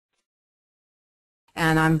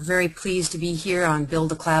and I'm very pleased to be here on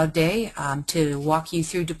Build a Cloud Day to walk you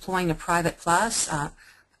through deploying a private PaaS,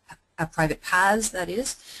 that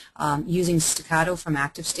is, using Stackato from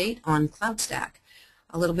ActiveState on CloudStack.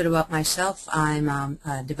 A little bit about myself: I'm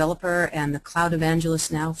a developer and the Cloud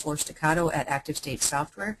Evangelist now for Stackato at ActiveState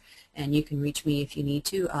Software, and you can reach me if you need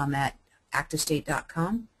to at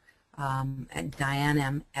ActiveState.com and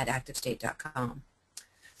Diane at ActiveState.com.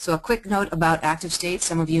 So a quick note about ActiveState.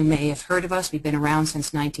 Some of you may have heard of us. We've been around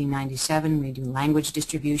since 1997. We do language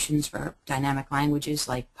distributions for dynamic languages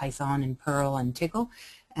like Python and Perl and Tickle.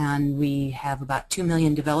 And we have about 2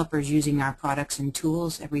 million developers using our products and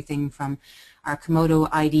tools, everything from our Komodo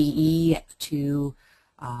IDE to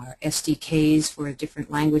our SDKs for different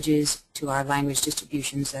languages to our language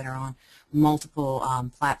distributions that are on multiple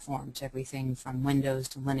platforms, everything from Windows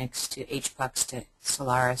to Linux to HPUX to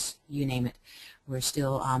Solaris, you name it. We're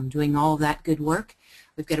still doing all of that good work.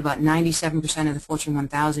 We've got about 97% of the Fortune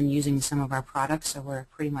 1000 using some of our products, so we're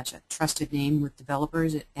pretty much a trusted name with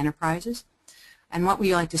developers at enterprises. And what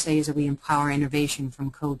we like to say is that we empower innovation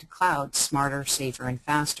from code to cloud, smarter, safer, and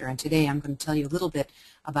faster. And today I'm going to tell you a little bit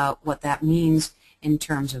about what that means in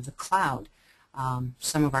terms of the cloud.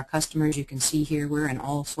 Some of our customers, you can see here, we're in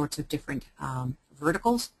all sorts of different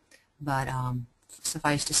verticals, but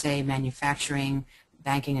suffice to say, manufacturing,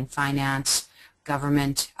 banking and finance,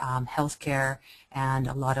 government, healthcare, and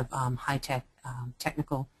a lot of high-tech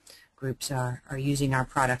technical groups are using our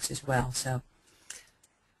products as well.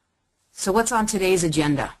 So what's on today's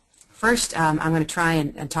agenda? First, I'm going to try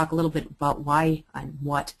and talk a little bit about why and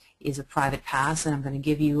what is a private PaaS, and I'm going to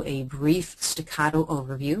give you a brief Stackato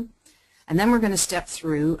overview. And then we're going to step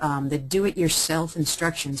through the do-it-yourself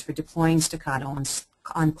instructions for deploying Stackato on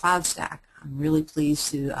CloudStack. I'm really pleased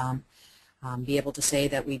to be able to say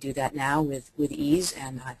that we do that now with ease,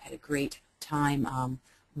 and I've had a great time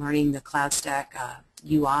learning the CloudStack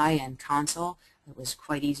UI and console. It was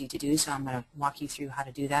quite easy to do, so I'm going to walk you through how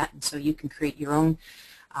to do that, and so you can create your own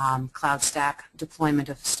CloudStack deployment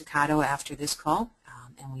of Stackato after this call.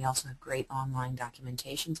 And we also have great online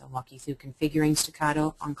documentation, so I'll walk you through configuring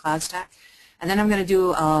Stackato on CloudStack. And then I'm going to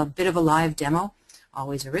do a bit of a live demo,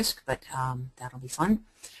 always a risk, but that'll be fun,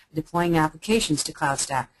 deploying applications to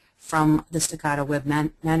CloudStack from the Stackato Web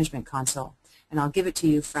Management Console. And I'll give it to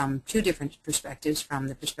you from two different perspectives, from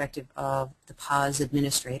the perspective of the PaaS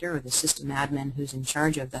administrator or the system admin who's in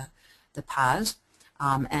charge of the PaaS,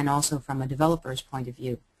 and also from a developer's point of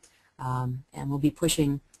view. And we'll be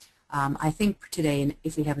pushing, I think today, and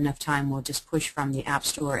if we have enough time, we'll just push from the App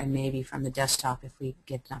Store and maybe from the desktop if we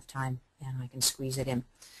get enough time and I can squeeze it in.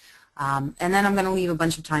 And then I'm going to leave a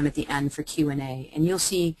bunch of time at the end for Q&A. And you'll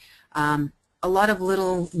see a lot of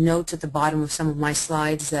little notes at the bottom of some of my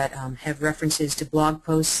slides that have references to blog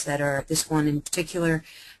posts that are, this one in particular,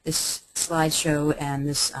 this slideshow and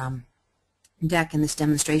this deck and this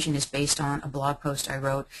demonstration is based on a blog post I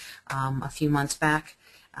wrote a few months back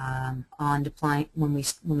on deploying when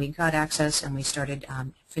we got access and we started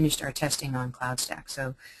finished our testing on CloudStack.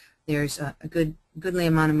 So there's a goodly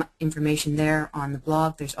amount of information there on the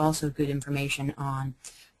blog. There's also good information on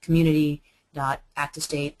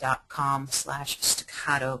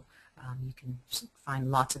community.activestate.com/Stackato. You can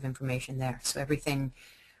find lots of information there. So everything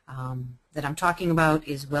that I'm talking about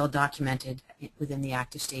is well documented within the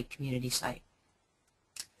ActiveState community site.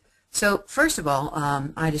 So first of all,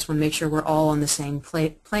 I just want to make sure we're all on the same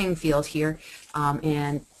playing field here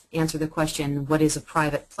and answer the question, what is a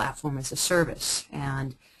private platform as a service?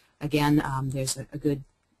 And again, there's a good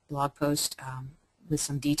blog post with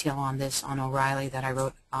some detail on this on O'Reilly that I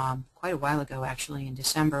wrote quite a while ago, actually in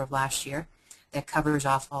December of last year, that covers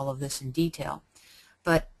off all of this in detail.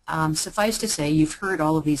 But suffice to say, you've heard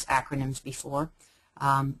all of these acronyms before,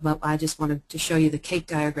 but I just wanted to show you the cake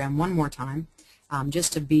diagram one more time,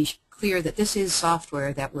 just to be clear that this is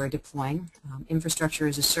software that we're deploying. Infrastructure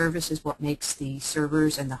as a service is what makes the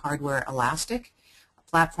servers and the hardware elastic.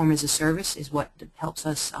 Platform as a service is what helps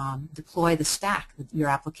us deploy the stack that your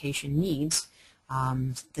application needs.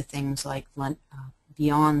 The things like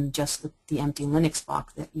beyond just the empty Linux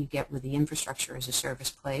box that you get with the infrastructure as a service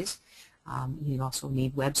plays. You also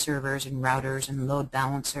need web servers and routers and load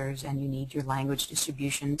balancers, and you need your language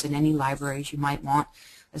distributions and any libraries you might want,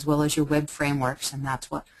 as well as your web frameworks, and that's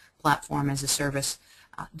what Platform as a Service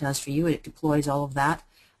does for you. It deploys all of that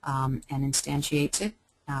and instantiates it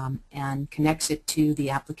and connects it to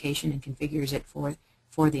the application and configures it for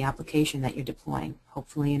the application that you're deploying,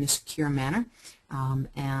 hopefully in a secure manner,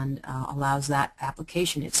 and allows that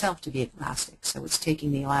application itself to be elastic. So it's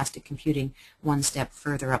taking the elastic computing one step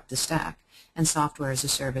further up the stack. and software as a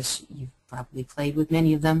service. You've probably played with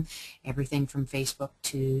many of them, everything from Facebook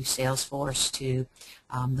to Salesforce to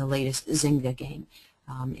the latest Zynga game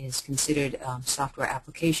is considered software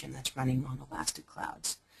application that's running on elastic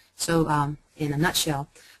clouds. So in a nutshell,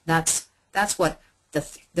 that's what the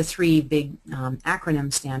three big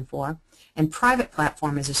acronyms stand for. And private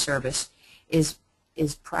platform as a service is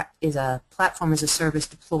a platform as a service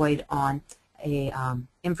deployed on a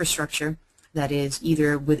infrastructure that is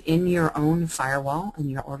either within your own firewall in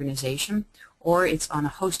your organization, or it's on a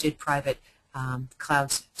hosted private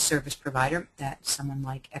cloud service provider that someone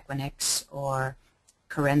like Equinix or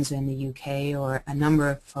Carenza in the UK or a number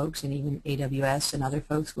of folks, and even AWS and other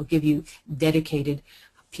folks, will give you dedicated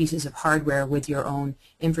pieces of hardware with your own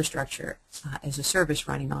infrastructure as a service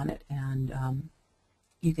running on it. And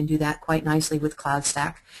you can do that quite nicely with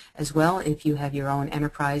CloudStack as well. If you have your own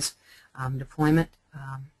enterprise deployment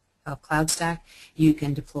of CloudStack, you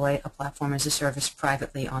can deploy a platform as a service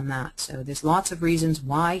privately on that. So there's lots of reasons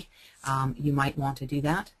why you might want to do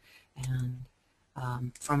that.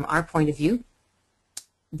 And from our point of view,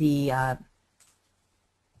 the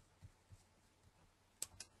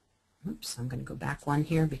oops, I'm going to go back one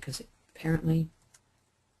here because it apparently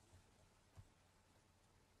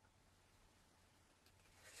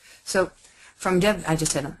so from dev, I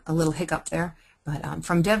just had a little hiccup there, but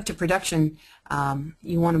from dev to production,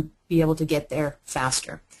 you want to be able to get there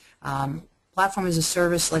faster. Platform as a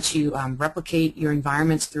service lets you replicate your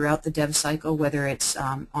environments throughout the dev cycle, whether it's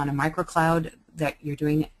on a microcloud that you're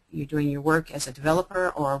doing your work as a developer,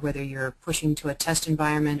 or whether you're pushing to a test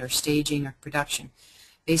environment or staging or production.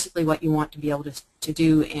 Basically what you want to be able to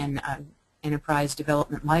do in an enterprise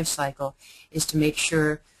development lifecycle is to make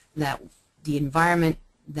sure that the environment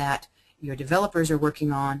that your developers are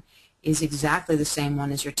working on is exactly the same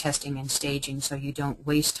one as your testing and staging, so you don't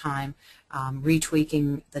waste time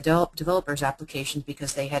retweaking the developers' applications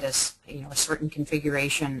because they had a certain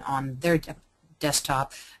configuration on their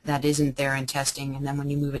desktop that isn't there in testing, and then when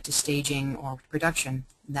you move it to staging or production,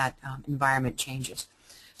 that environment changes.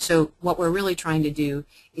 So what we're really trying to do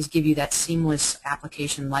is give you that seamless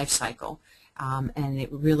application lifecycle, and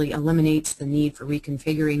it really eliminates the need for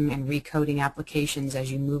reconfiguring and recoding applications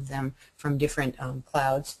as you move them from different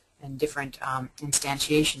clouds and different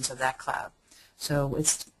instantiations of that cloud. So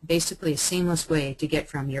it's basically a seamless way to get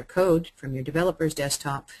from your code, from your developer's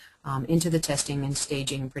desktop, into the testing and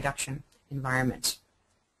staging and production environments.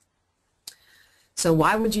 So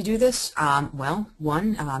why would you do this? Well,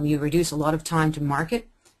 one, you reduce a lot of time to market.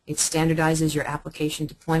 It standardizes your application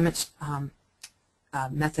deployment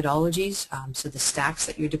methodologies, so the stacks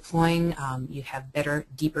that you're deploying, you have better,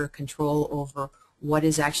 deeper control over what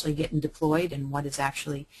is actually getting deployed and what is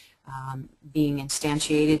actually being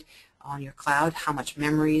instantiated on your cloud, how much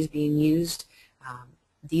memory is being used.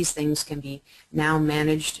 These things can be now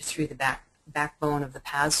managed through the backbone of the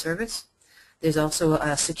PaaS service. There's also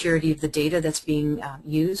a security of the data that's being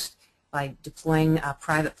used by deploying a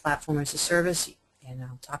private platform as a service, and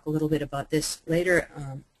I'll talk a little bit about this later.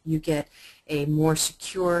 You get a more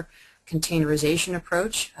secure containerization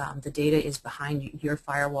approach. The data is behind your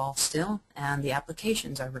firewall still, and the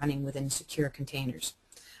applications are running within secure containers.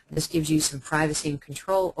 This gives you some privacy and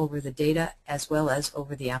control over the data as well as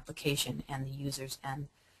over the application and the users and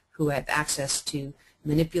who have access to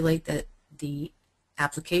manipulate the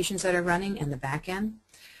applications that are running and the back end.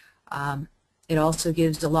 It also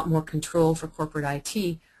gives a lot more control for corporate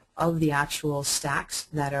IT of the actual stacks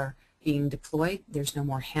that are being deployed. There's no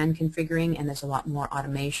more hand configuring, and there's a lot more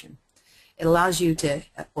automation. It allows you to,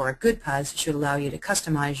 or a good PaaS should allow you to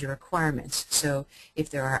customize your requirements. So if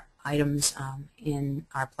there are items in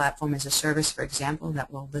our platform as a service, for example,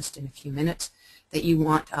 that we'll list in a few minutes, that you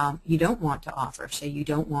don't want to offer. Say you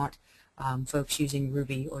don't want folks using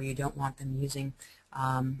Ruby, or you don't want them using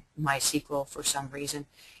MySQL for some reason.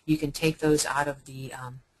 You can take those out of the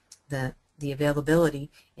availability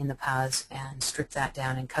in the PaaS and strip that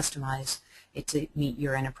down and customize it to meet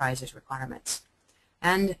your enterprise's requirements.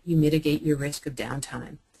 And you mitigate your risk of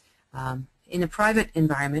downtime. In a private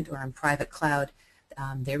environment or in private cloud,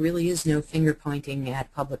 there really is no finger pointing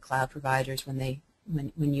at public cloud providers when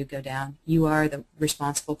you go down. You are the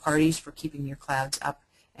responsible parties for keeping your clouds up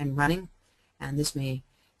and running, and this may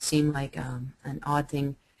seem like an odd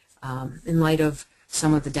thing in light of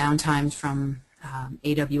some of the downtimes from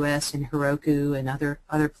AWS and Heroku and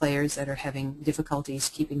other players that are having difficulties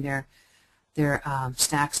keeping their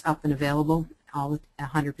stacks up and available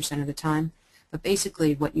 100% of the time. But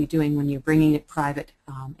basically what you're doing when you're bringing it private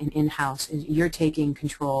and in-house is you're taking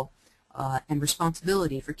control and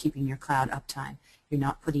responsibility for keeping your cloud uptime. You're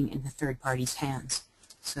not putting it in the third party's hands.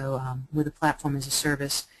 So with a platform as a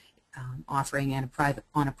service, offering and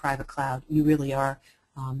on a private cloud, you really are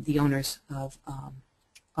the owners of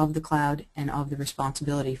the cloud and of the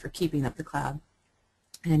responsibility for keeping up the cloud,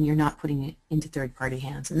 and you're not putting it into third-party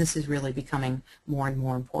hands. And this is really becoming more and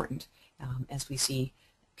more important as we see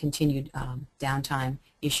continued downtime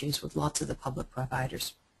issues with lots of the public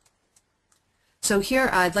providers. So here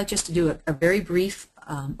I'd like just to do a very brief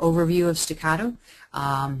overview of Stackato,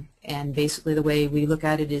 and basically the way we look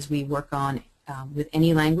at it is we work on with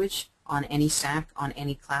any language, on any stack, on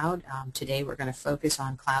any cloud. Today we're going to focus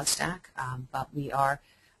on CloudStack, but we are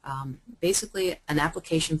basically an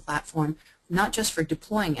application platform not just for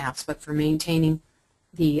deploying apps, but for maintaining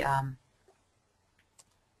the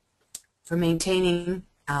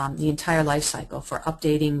entire life cycle, for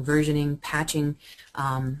updating, versioning, patching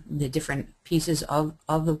the different pieces of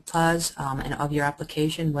the PaaS and of your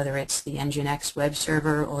application, whether it's the Nginx web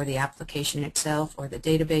server or the application itself or the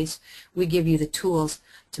database. We give you the tools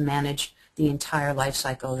to manage the entire life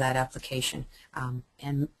cycle of that application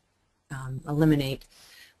and eliminate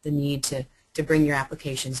the need to bring your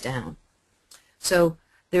applications down. So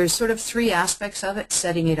there's sort of three aspects of it: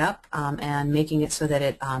 setting it up and making it so that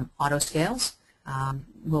it auto-scales.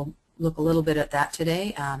 We'll look a little bit at that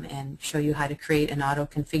today and show you how to create an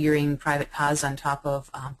auto-configuring private PaaS on top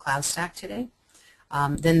of CloudStack today.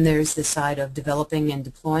 Then there's the side of developing and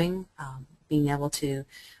deploying, being able to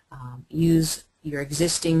use your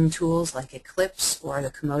existing tools like Eclipse or the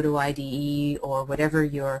Komodo IDE or whatever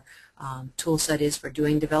your tool set is for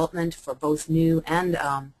doing development for both new and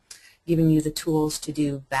giving you the tools to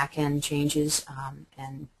do back-end changes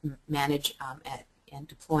and manage and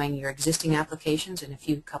deploying your existing applications in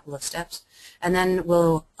a couple of steps. And then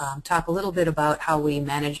we'll talk a little bit about how we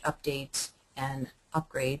manage updates and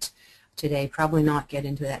upgrades today, probably not get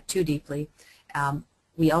into that too deeply.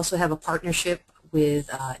 We also have a partnership with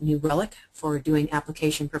New Relic for doing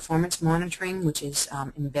application performance monitoring, which is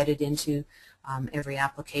embedded into every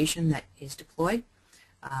application that is deployed.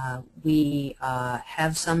 We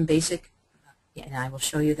have some basic, and I will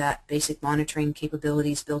show you that, basic monitoring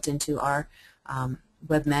capabilities built into our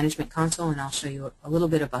web management console, and I'll show you a little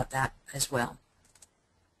bit about that as well.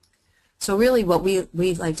 So really what we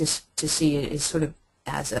like to see is sort of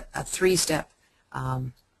as a three-step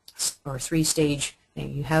or three-stage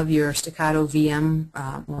thing. You have your Stackato VM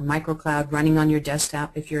or microcloud running on your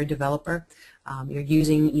desktop if you're a developer. You're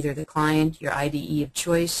using either the client, your IDE of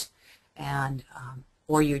choice, and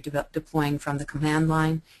or you're deploying from the command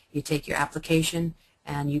line. You take your application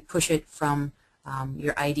and you push it from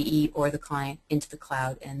your IDE or the client into the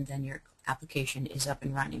cloud, and then your application is up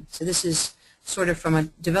and running. So this is sort of from a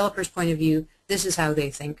developer's point of view, this is how they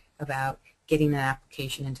think about getting that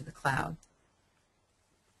application into the cloud.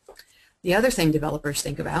 The other thing developers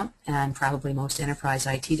think about, and probably most enterprise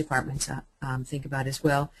IT departments think about as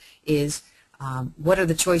well, is what are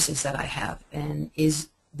the choices that I have, and is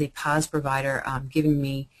the PaaS provider giving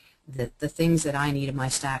me the things that I need in my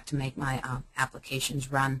stack to make my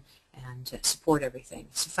applications run and to support everything.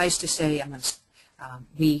 Suffice to say,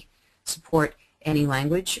 we support any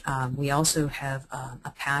language. We also have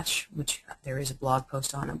a patch, which there is a blog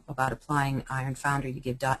post on about applying Iron Foundry to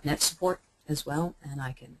give .NET support as well, and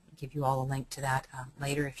I can give you all a link to that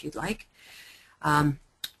later if you'd like.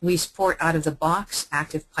 We support out of the box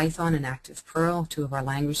Active Python and Active Perl, two of our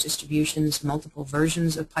language distributions, multiple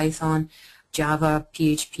versions of Python, Java,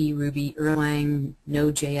 PHP, Ruby, Erlang,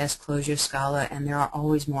 Node.js, Clojure, Scala, and there are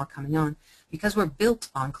always more coming on because we're built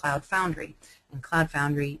on Cloud Foundry. And Cloud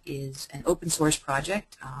Foundry is an open source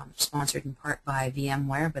project sponsored in part by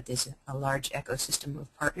VMware, but there's a large ecosystem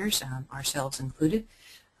of partners, ourselves included.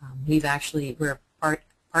 We're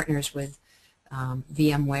partners with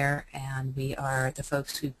VMware, and we are the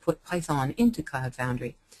folks who put Python into Cloud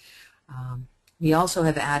Foundry. We also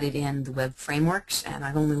have added in the web frameworks, and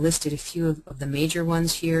I've only listed a few of the major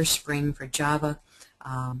ones here: Spring for Java,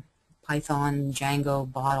 Python,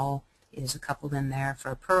 Django, Bottle is a couple in there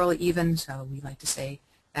for Perl even. So we like to say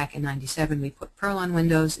back in '97 we put Perl on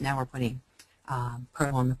Windows, now we're putting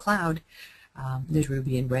Perl on the cloud. There's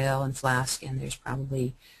Ruby and Rail and Flask, and there's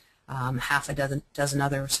probably half a dozen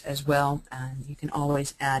others as well, and you can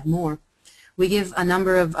always add more. We give a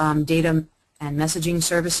number of data and messaging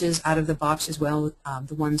services out of the box as well.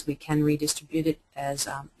 The ones we can redistribute it as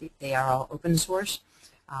they are all open source.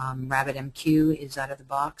 RabbitMQ is out of the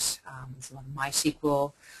box.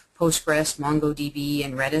 MySQL, Postgres, MongoDB,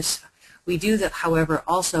 and Redis. We do, however,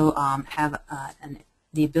 also have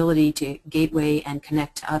the ability to gateway and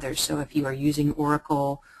connect to others. So if you are using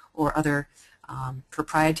Oracle or other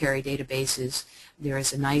proprietary databases, there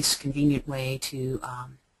is a nice, convenient way to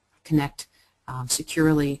connect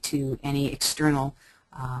securely to any external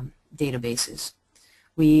databases.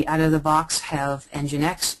 We, out of the box, have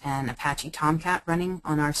Nginx and Apache Tomcat running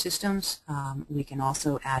on our systems. We can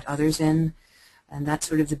also add others in, and that's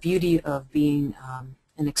sort of the beauty of being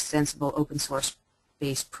an extensible open source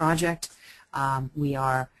based project. We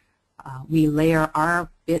layer our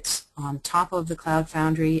bits on top of the Cloud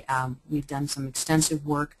Foundry. We've done some extensive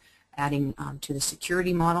work adding to the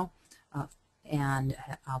security model, and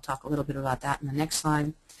I'll talk a little bit about that in the next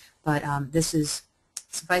slide. But this is,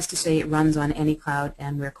 suffice to say, it runs on any cloud,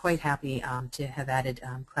 and we're quite happy to have added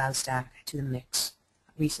CloudStack to the mix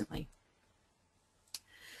recently.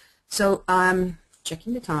 So I'm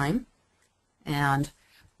checking the time, and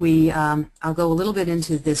I'll go a little bit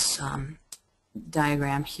into this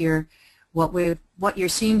diagram here. What you're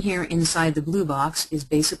seeing here inside the blue box is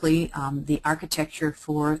basically the architecture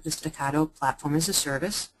for the Stackato platform as a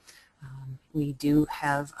service. We do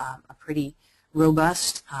have a pretty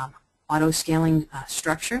robust auto-scaling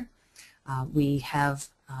structure. We have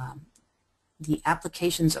the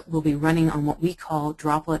applications that will be running on what we call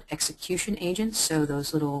droplet execution agents, so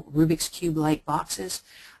those little Rubik's Cube-like boxes.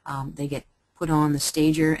 They get put on the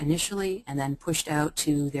stager initially and then pushed out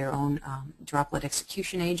to their own droplet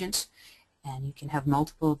execution agents, and you can have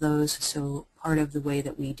multiple of those. So part of the way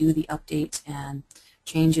that we do the updates and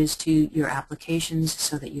changes to your applications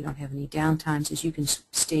so that you don't have any downtimes is you can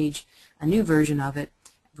stage a new version of it,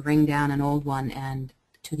 bring down an old one, and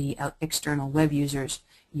to the external web users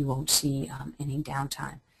you won't see any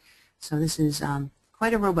downtime. So this is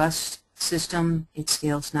quite a robust system. It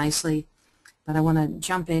scales nicely. But I want to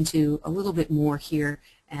jump into a little bit more here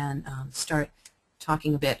and start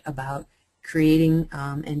talking a bit about creating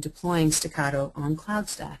and deploying Stackato on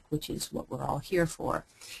CloudStack, which is what we're all here for.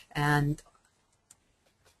 And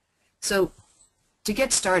so to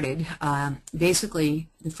get started, basically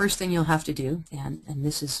the first thing you'll have to do, and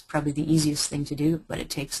this is probably the easiest thing to do, but it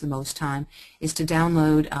takes the most time, is to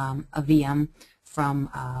download a VM from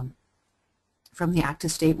the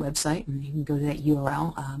ActiveState website, and you can go to that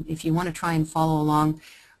URL. If you want to try and follow along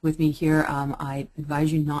with me here, I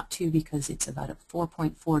advise you not to, because it's about a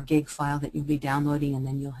 4.4 gig file that you'll be downloading, and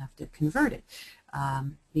then you'll have to convert it,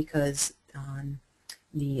 because on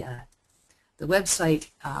the website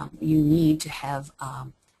you need to have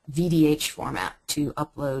VDH format to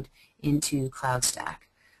upload into CloudStack,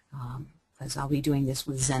 because I'll be doing this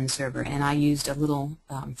with Zen Server, and I used a little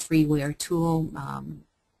freeware tool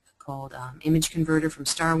called Image Converter from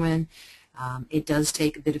Starwin. It does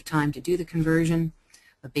take a bit of time to do the conversion,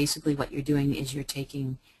 but basically what you're doing is you're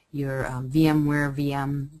taking your VMware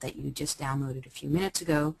VM that you just downloaded a few minutes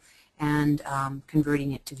ago and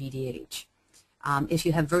converting it to VDH. If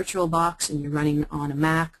you have VirtualBox and you're running on a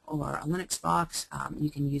Mac or a Linux box,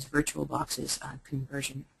 you can use VirtualBox's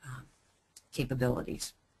conversion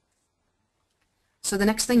capabilities. So the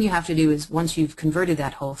next thing you have to do is, once you've converted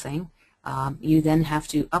that whole thing, you then have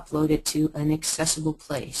to upload it to an accessible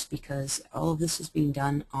place, because all of this is being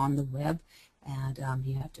done on the web, and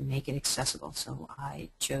you have to make it accessible. So I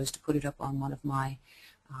chose to put it up on one of my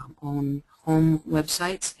own home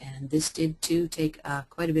websites, and this did too take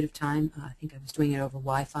quite a bit of time. I think I was doing it over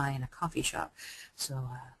Wi-Fi in a coffee shop, so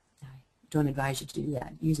I don't advise you to do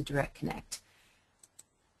that. Use a direct connect.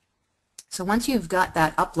 So once you've got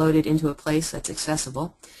that uploaded into a place that's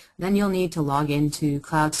accessible, then you'll need to log into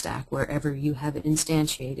CloudStack wherever you have it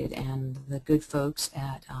instantiated, and the good folks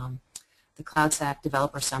at the CloudStack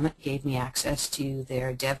Developer Summit gave me access to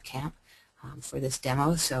their dev camp for this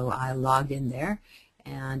demo, so I logged in there,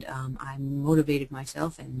 and I motivated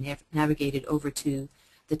myself and navigated over to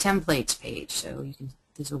the templates page. So you can,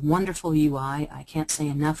 there's a wonderful UI. I can't say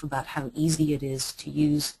enough about how easy it is to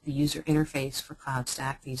use the user interface for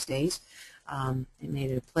CloudStack these days. It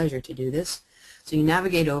made it a pleasure to do this. So you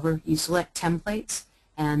navigate over, you select templates,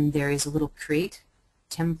 and there is a little create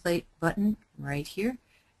template button right here,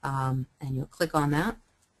 and you'll click on that.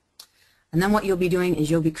 And then what you'll be doing is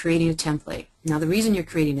you'll be creating a template. Now the reason you're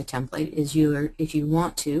creating a template is if you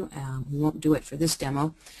want to, we won't do it for this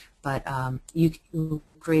demo, but you'll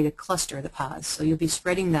create a cluster of the pods. So you'll be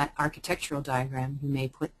spreading that architectural diagram. You may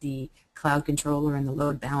put the cloud controller and the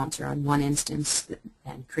load balancer on one instance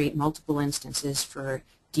and create multiple instances for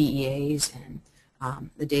DEAs, and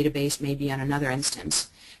the database may be on another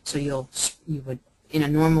instance. So you would, in a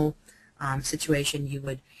normal situation, you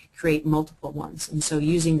would create multiple ones. And so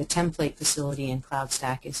using the template facility in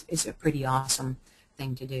CloudStack is a pretty awesome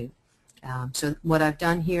thing to do. So what I've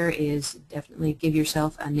done here is definitely give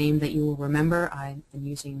yourself a name that you will remember. I've been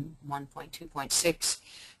using 1.2.6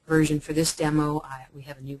 version for this demo. We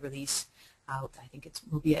have a new release out. I think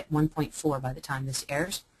we'll be at 1.4 by the time this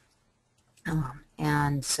airs.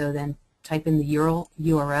 And so then type in the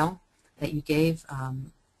URL that you gave.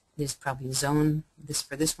 There's probably a zone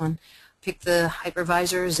for this one. Pick the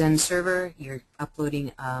hypervisor, Zen server. You're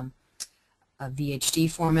uploading a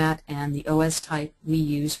VHD format, and the OS type we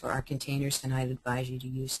use for our containers, and I'd advise you to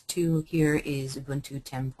use 2 here, is Ubuntu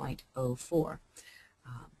 10.04.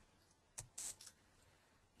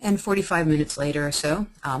 And 45 minutes later or so,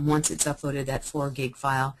 once it's uploaded that 4 gig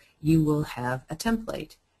file, you will have a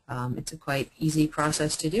template. It's a quite easy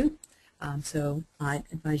process to do, so I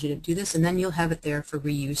advise you to do this, and then you'll have it there for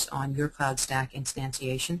reuse on your CloudStack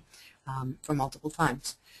instantiation for multiple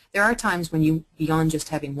times. There are times when you, beyond just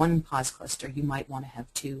having one PaaS cluster, you might want to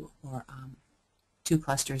have 2 or 2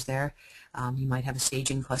 clusters there. You might have a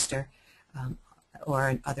staging cluster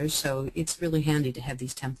or others, so it's really handy to have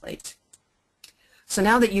these templates. So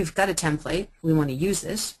now that you've got a template, we want to use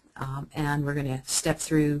this, and we're going to step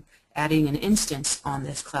through adding an instance on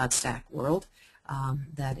this CloudStack world.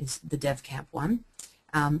 That is the DevCamp one.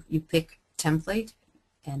 You pick template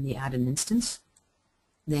and you add an instance.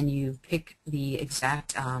 Then you pick the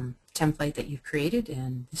exact template that you've created,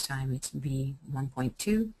 and this time it's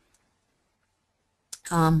v1.2.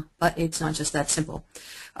 But it's not just that simple.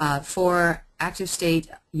 For ActiveState,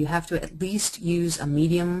 you have to at least use a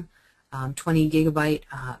medium 20 gigabyte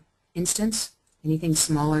instance. Anything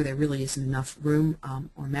smaller, there really isn't enough room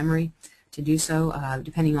or memory to do so.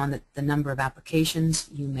 Depending on the number of applications,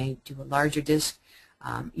 you may do a larger disk.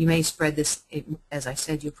 You may spread this, as I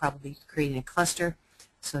said, you're probably creating a cluster,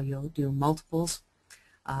 so you'll do multiples.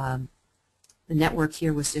 The network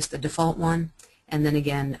here was just the default one, and then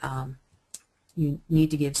again, you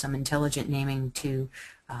need to give some intelligent naming to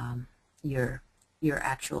your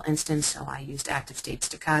actual instance. So I used ActiveState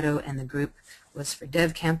Stackato, and the group was for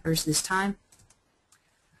dev campers this time.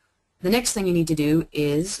 The next thing you need to do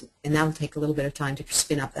is, and that will take a little bit of time to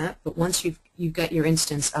spin up that, but once you've got your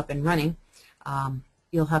instance up and running,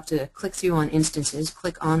 you'll have to click through on instances,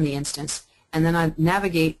 click on the instance, and then I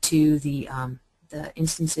navigate to the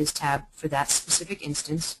instances tab for that specific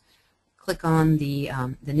instance. Click on the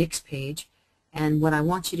Nix page, and what I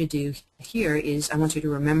want you to do here is I want you to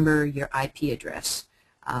remember your IP address.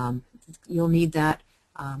 You'll need that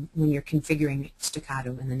when you're configuring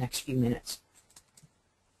Stackato in the next few minutes.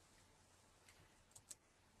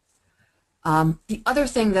 The other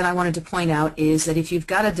thing that I wanted to point out is that if you've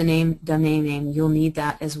got a domain name, you'll need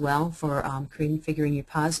that as well for configuring your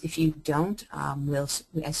PaaS. If you don't, I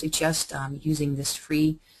suggest using this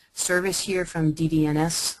free service here from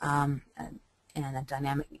DDNS and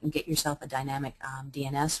get yourself a dynamic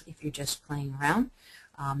DNS if you're just playing around.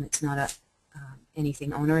 It's not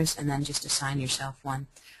anything onerous, and then just assign yourself one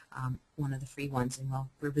of the free ones, and we'll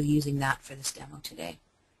be using that for this demo today.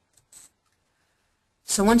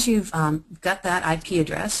 So once you've got that IP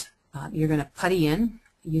address, you're going to putty in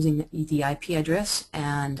using the IP address,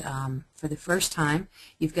 and for the first time,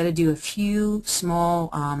 you've got to do a few small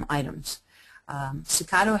items.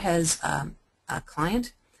 Stackato has a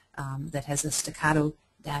client that has a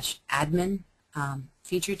Stackato-admin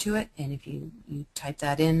feature to it, and if you type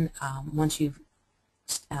that in, once you've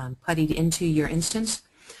puttied into your instance,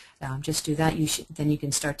 just do that. Then you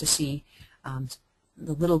can start to see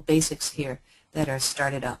the little basics here that are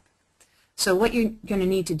started up. So what you're going to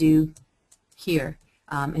need to do here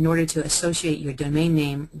in order to associate your domain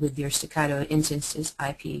name with your Stackato instance's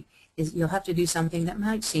IP is you'll have to do something that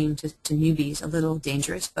might seem to newbies a little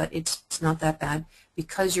dangerous, but it's not that bad.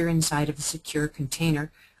 Because you're inside of a secure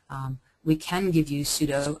container, we can give you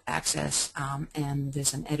sudo access, and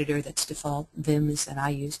there's an editor that's default, Vim is that I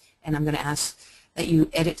use, and I'm going to ask that you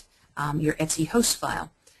edit your Etsy host file.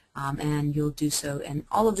 And you'll do so, and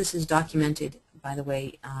all of this is documented, by the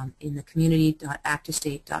way, in the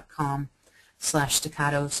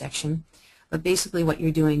community.activestate.com/Stackato section. But basically what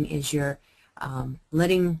you're doing is you're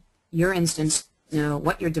letting your instance know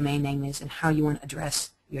what your domain name is and how you want to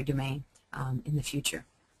address your domain in the future.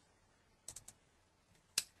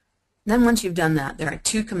 Then once you've done that, there are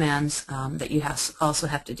 2 commands that you also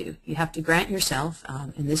have to do. You have to grant yourself,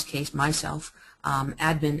 in this case myself,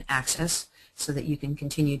 admin access, so that you can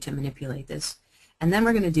continue to manipulate this. And then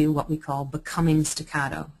we're going to do what we call becoming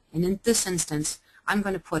Stackato. And in this instance, I'm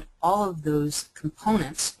going to put all of those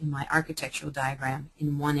components in my architectural diagram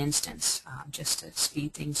in one instance, just to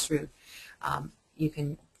speed things through. You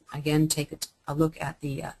can, again, take a look at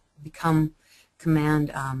the become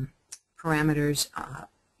command parameters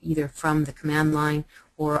either from the command line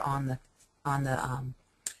or on the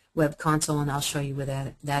web console, and I'll show you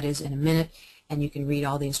where that is in a minute. And you can read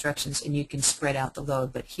all the instructions and you can spread out the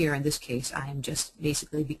load. But here in this case, I am just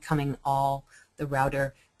basically becoming all the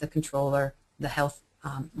router, the controller, the health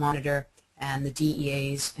monitor, and the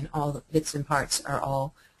DEAs and all the bits and parts are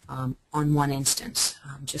all on one instance,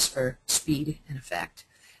 just for speed and effect.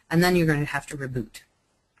 And then you're going to have to reboot.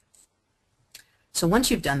 So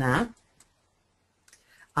once you've done that,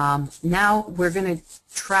 now we're going to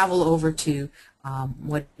travel over to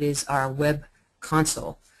what is our web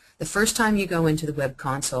console. The first time you go into the web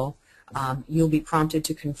console, you'll be prompted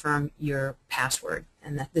to confirm your password,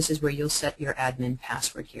 and this is where you'll set your admin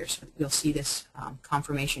password here. So you'll see this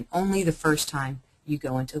confirmation only the first time you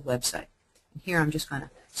go into the website. And here I'm just going to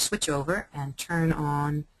switch over and turn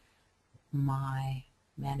on my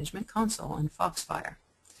management console in Foxfire.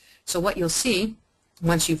 So what you'll see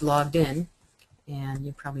once you've logged in, and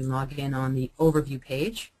you probably log in on the overview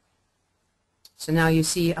page. So now you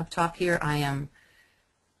see up top here I am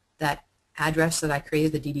that address that I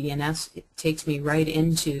created, the DDNS. It takes me right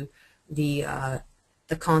into the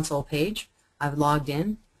console page. I've logged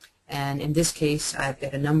in, and in this case I've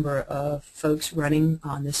got a number of folks running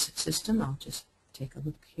on this system. I'll just take a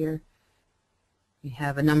look here. We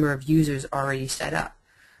have a number of users already set up.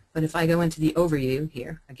 But if I go into the overview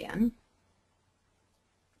here again,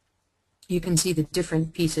 you can see the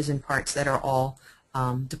different pieces and parts that are all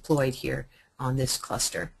deployed here on this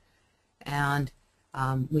cluster. And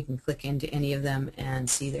we can click into any of them and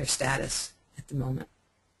see their status at the moment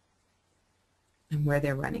and where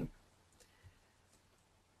they're running.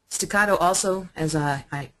 Stackato also, as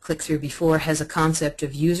I clicked through before, has a concept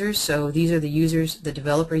of users. So these are the users, the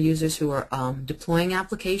developer users who are deploying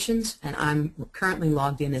applications, and I'm currently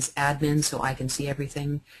logged in as admin, so I can see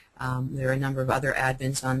everything. There are a number of other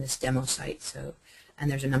admins on this demo site, so,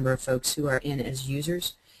 and there's a number of folks who are in as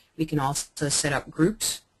users. We can also set up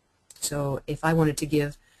groups. So if I wanted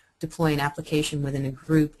to deploy an application within a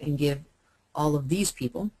group and give all of these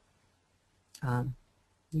people,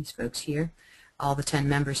 these folks here, all the 10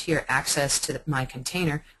 members here, access to my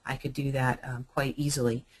container, I could do that quite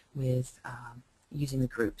easily with using the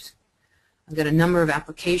groups. I've got a number of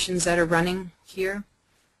applications that are running here.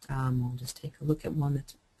 We'll just take a look at one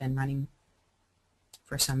that's been running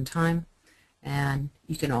for some time, and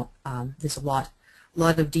you can there's a lot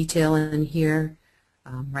of detail in here.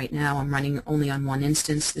 Right now I'm running only on one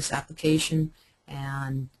instance, this application,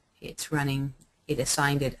 and it's running, it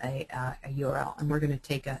assigned it a URL, and we're going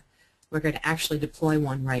to actually deploy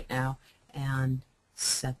one right now and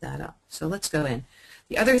set that up. So let's go in.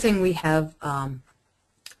 The other thing we have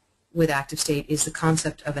with ActiveState is the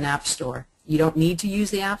concept of an app store. You don't need to use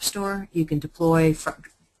the app store. You can deploy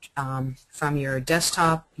from your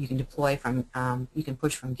desktop. You can deploy from, you can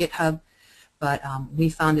push from GitHub, but we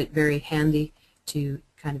found it very handy to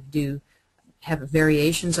kind of have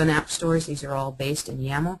variations on app stores. These are all based in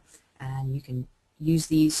YAML, and you can use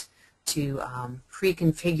these to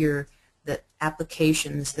pre-configure the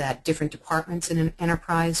applications that different departments in an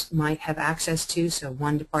enterprise might have access to. So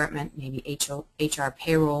one department, maybe HR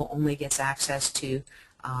payroll, only gets access to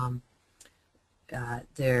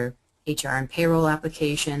their HR and payroll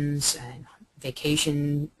applications and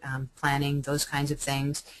vacation planning, those kinds of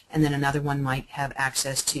things, and then another one might have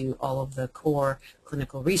access to all of the core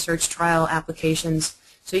clinical research trial applications.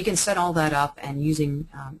 So you can set all that up, and using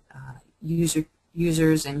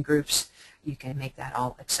users and groups, you can make that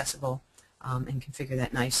all accessible and configure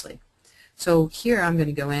that nicely. So here I'm going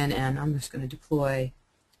to go in and I'm just going to deploy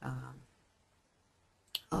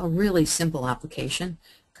a really simple application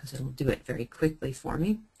because it'll do it very quickly for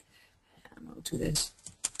me. And we'll do this.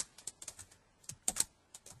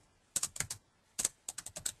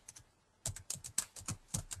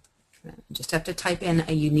 Just have to type in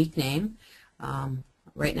a unique name.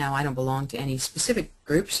 Right now I don't belong to any specific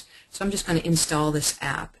groups, so I'm just going to install this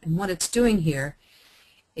app. And what it's doing here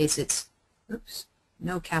is it's, oops,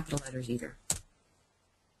 no capital letters either.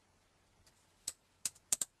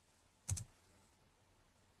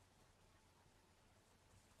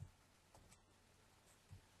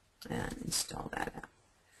 And install that app.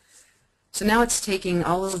 So now it's taking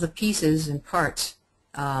all of the pieces and parts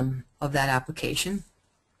of that application.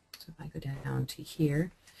 So if I go down to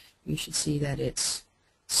here, you should see that it's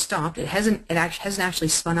stopped. It hasn't actually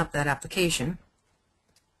spun up that application.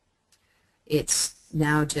 It's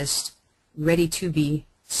now just ready to be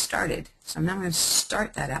started. So I'm now going to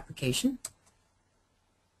start that application.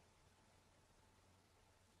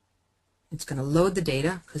 It's going to load the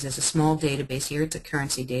data because there's a small database here. It's a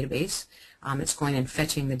currency database. It's going and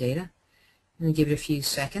fetching the data. I'm going to give it a few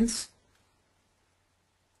seconds.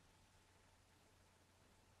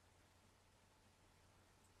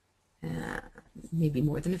 Maybe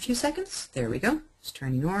more than a few seconds. There we go. It's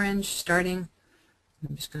turning orange, starting.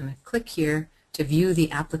 I'm just going to click here to view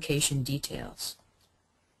the application details.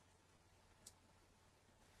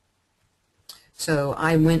 So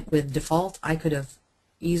I went with default. I could have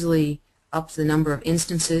easily upped the number of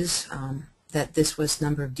instances that this was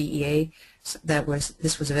number of DEA that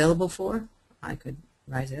this was available for. I could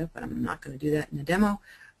rise it up, but I'm not going to do that in the demo.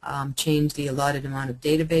 Change the allotted amount of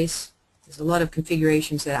database. There's a lot of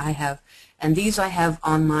configurations that I have, and these I have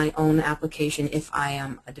on my own application if I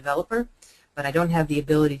am a developer, but I don't have the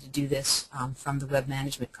ability to do this from the Web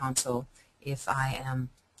Management Console if I am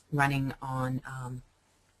running on,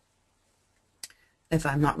 if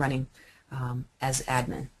I'm not running as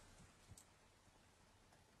admin.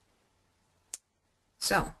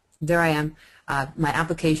 So there I am. My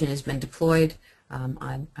application has been deployed.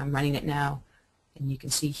 I'm running it now, and you can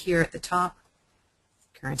see here at the top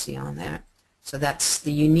currency on that. So that's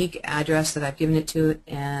the unique address that I've given it to it,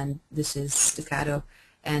 and this is Stackato,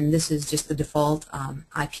 and this is just the default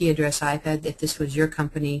IP address I've had. If this was your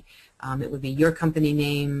company, it would be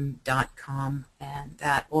yourcompanyname.com and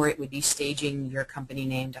that, or it would be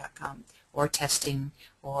stagingyourcompanyname.com or testing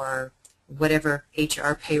or whatever,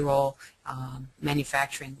 HR, payroll,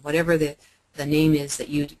 manufacturing, whatever the name is that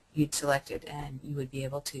you'd selected, and you would be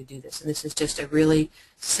able to do this. And this is just a really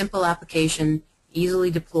simple application,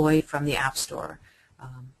 easily deployed from the App Store.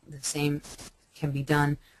 The same can be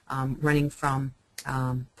done running from,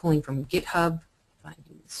 pulling from GitHub. If I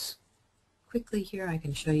do this quickly here, I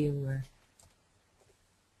can show you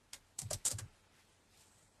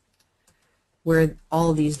where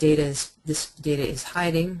all of these this data is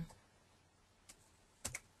hiding.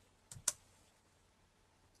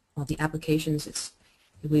 All the applications,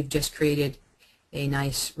 we've just created a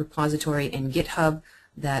nice repository in GitHub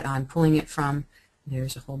that I'm pulling it from.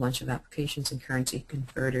 There's a whole bunch of applications, and currency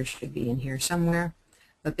converters should be in here somewhere.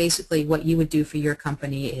 But basically what you would do for your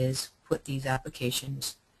company is put these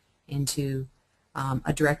applications into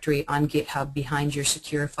a directory on GitHub behind your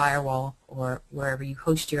secure firewall or wherever you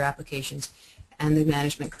host your applications, and the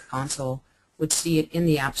management console would see it in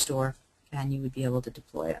the App Store, and you would be able to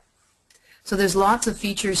deploy it. So there's lots of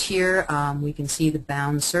features here. We can see the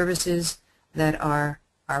bound services that are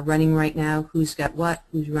running right now, who's got what,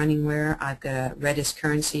 who's running where. I've got a Redis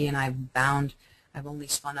currency, and I've only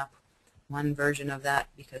spun up one version of that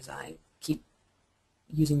because I keep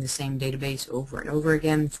using the same database over and over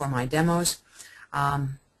again for my demos.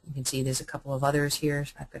 You can see there's a couple of others here.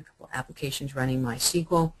 I've got a couple of applications running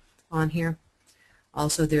MySQL on here.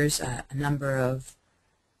 Also, there's a number of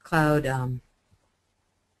cloud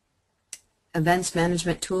events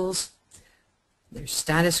management tools. There's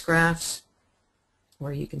status graphs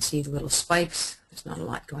where you can see the little spikes. There's not a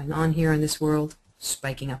lot going on here in this world,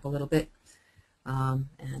 spiking up a little bit. And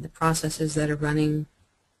the processes that are running,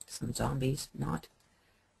 some zombies, not.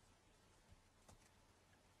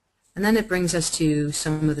 And then it brings us to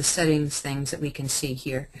some of the settings things that we can see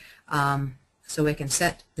here. So we can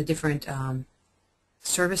set the different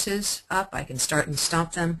services up. I can start and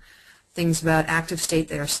stop them. Things about ActiveState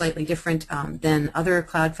that are slightly different than other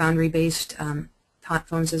Cloud Foundry-based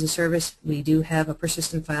platforms as a service. We do have a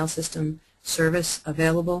persistent file system service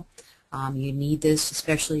available. You need this,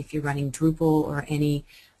 especially if you're running Drupal or a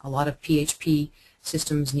lot of PHP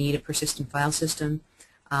systems need a persistent file system.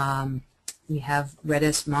 We have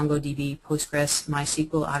Redis, MongoDB, Postgres,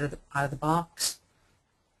 MySQL out of the box.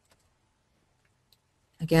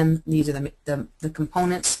 Again, these are the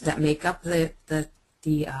components that make up the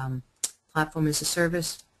platform as a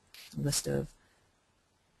service. A list of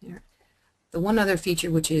here. The one other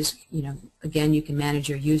feature, which is, again, you can manage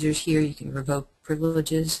your users here. You can revoke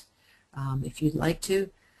privileges if you'd like to.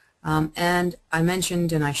 And I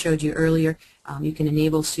mentioned, and I showed you earlier, you can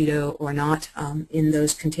enable sudo or not in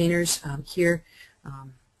those containers. Here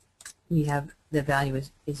we have the value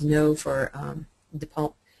is no for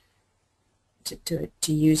default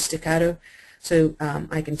to use Stackato. So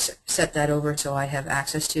I can set that over so I have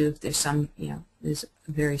access to. There's there's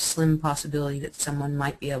a very slim possibility that someone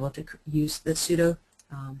might be able to use the sudo,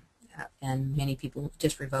 and many people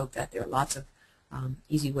just revoke that. There are lots of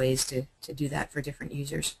easy ways to do that for different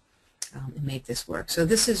users and make this work. So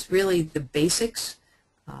this is really the basics,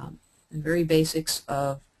 the very basics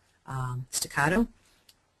of Stackato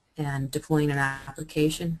and deploying an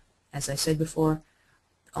application. As I said before,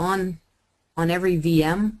 on every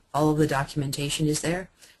VM, all of the documentation is there.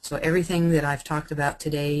 So everything that I've talked about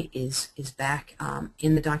today is back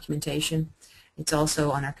in the documentation. It's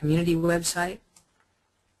also on our community website.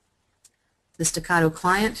 The Stackato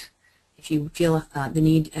client, if you feel the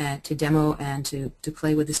need to demo and to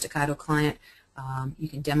play with the Stackato client, you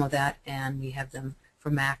can demo that, and we have them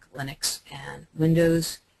for Mac, Linux, and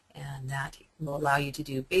Windows, and that will allow you to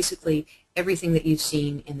do basically everything that you've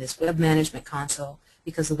seen in this web management console,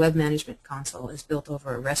 because the web management console is built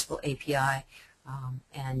over a RESTful API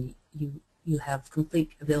and you have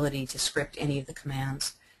complete ability to script any of the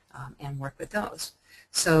commands and work with those.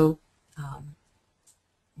 So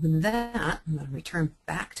with that, I'm going to return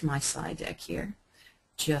back to my slide deck here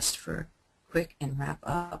just for quick and wrap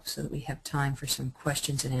up so that we have time for some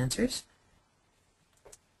questions and answers.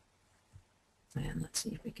 And let's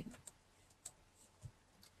see if we can.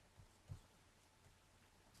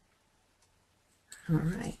 All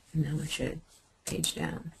right, now I should page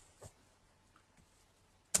down.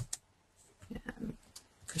 And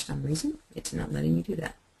for some reason, it's not letting me do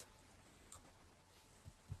that.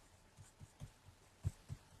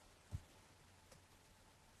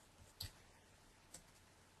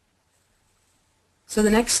 So the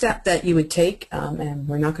next step that you would take, and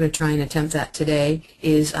we're not going to try and attempt that today,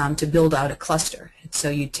 is to build out a cluster. So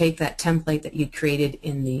you take that template that you created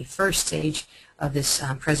in the first stage of this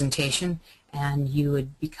presentation, and you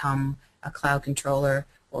would become a cloud controller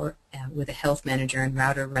or with a health manager and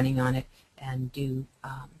router running on it, and do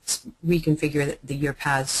reconfigure your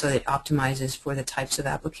paths so that it optimizes for the types of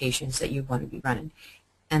applications that you want to be running.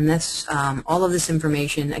 And this, all of this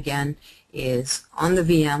information, again, is on the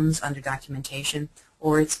VMs under documentation,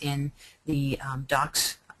 or it's in the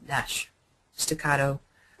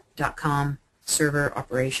docs-stackato.com server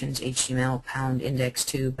operations HTML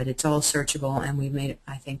 #index2, but it's all searchable, and we've made,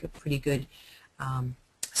 I think, a pretty good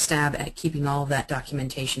stab at keeping all of that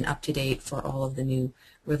documentation up to date for all of the new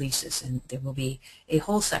releases, and there will be a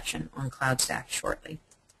whole section on CloudStack shortly.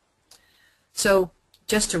 So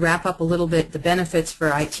just to wrap up a little bit, the benefits for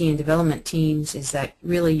IT and development teams is that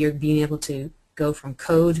really you're being able to go from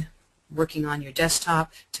code, working on your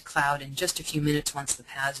desktop, to cloud in just a few minutes once the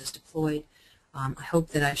PaaS is deployed. I hope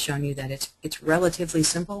that I've shown you that it's relatively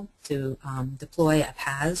simple to deploy a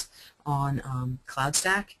PaaS on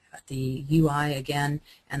CloudStack. The UI, again,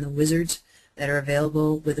 and the wizards that are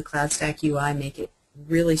available with the CloudStack UI make it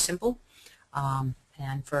really simple.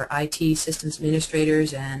 And for IT systems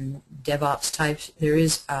administrators and DevOps types, there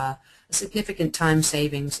is a significant time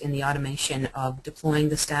savings in the automation of deploying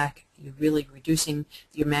the stack. You're really reducing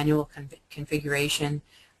your manual configuration,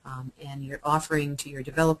 and you're offering to your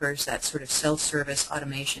developers that sort of self-service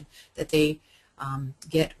automation that they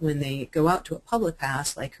get when they go out to a public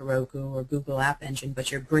PaaS like Heroku or Google App Engine,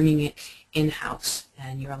 but you're bringing it in-house,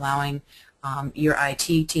 and you're allowing your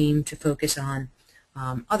IT team to focus on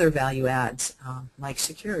other value adds like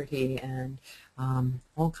security and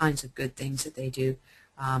all kinds of good things that they do,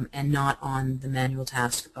 and not on the manual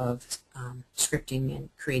task of scripting and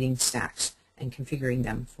creating stacks and configuring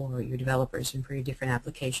them for your developers and for your different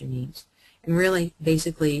application needs. And really,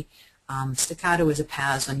 basically, Stackato is a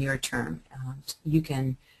PaaS on your term. You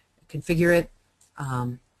can configure it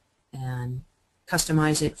and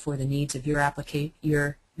customize it for the needs of your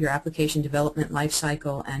application development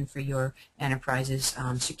lifecycle and for your enterprise's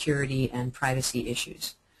security and privacy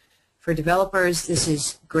issues. For developers, this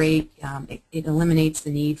is great. It eliminates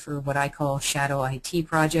the need for what I call shadow IT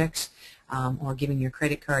projects, or giving your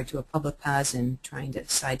credit card to a public PaaS and trying to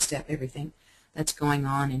sidestep everything that's going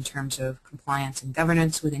on in terms of compliance and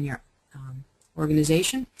governance within your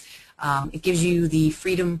organization. It gives you the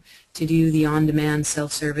freedom to do the on-demand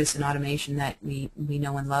self-service and automation that we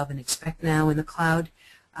know and love and expect now in the cloud.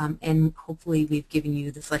 And hopefully we've given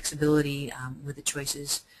you the flexibility with the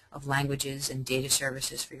choices of languages and data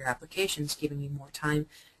services for your applications, giving you more time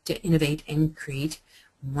to innovate and create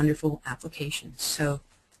wonderful applications. So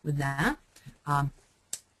with that, I'd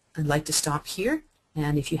like to stop here,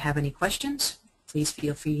 and if you have any questions, please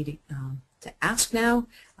feel free to ask now.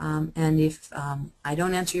 And if I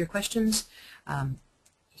don't answer your questions,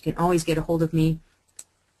 you can always get a hold of me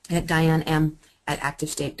at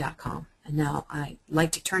dianem@activestate.com. And now I'd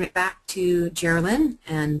like to turn it back to Geraldine,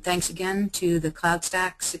 and thanks again to the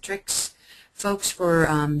CloudStack Citrix folks for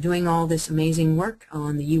doing all this amazing work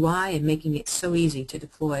on the UI and making it so easy to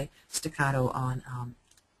deploy Stackato on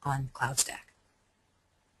CloudStack.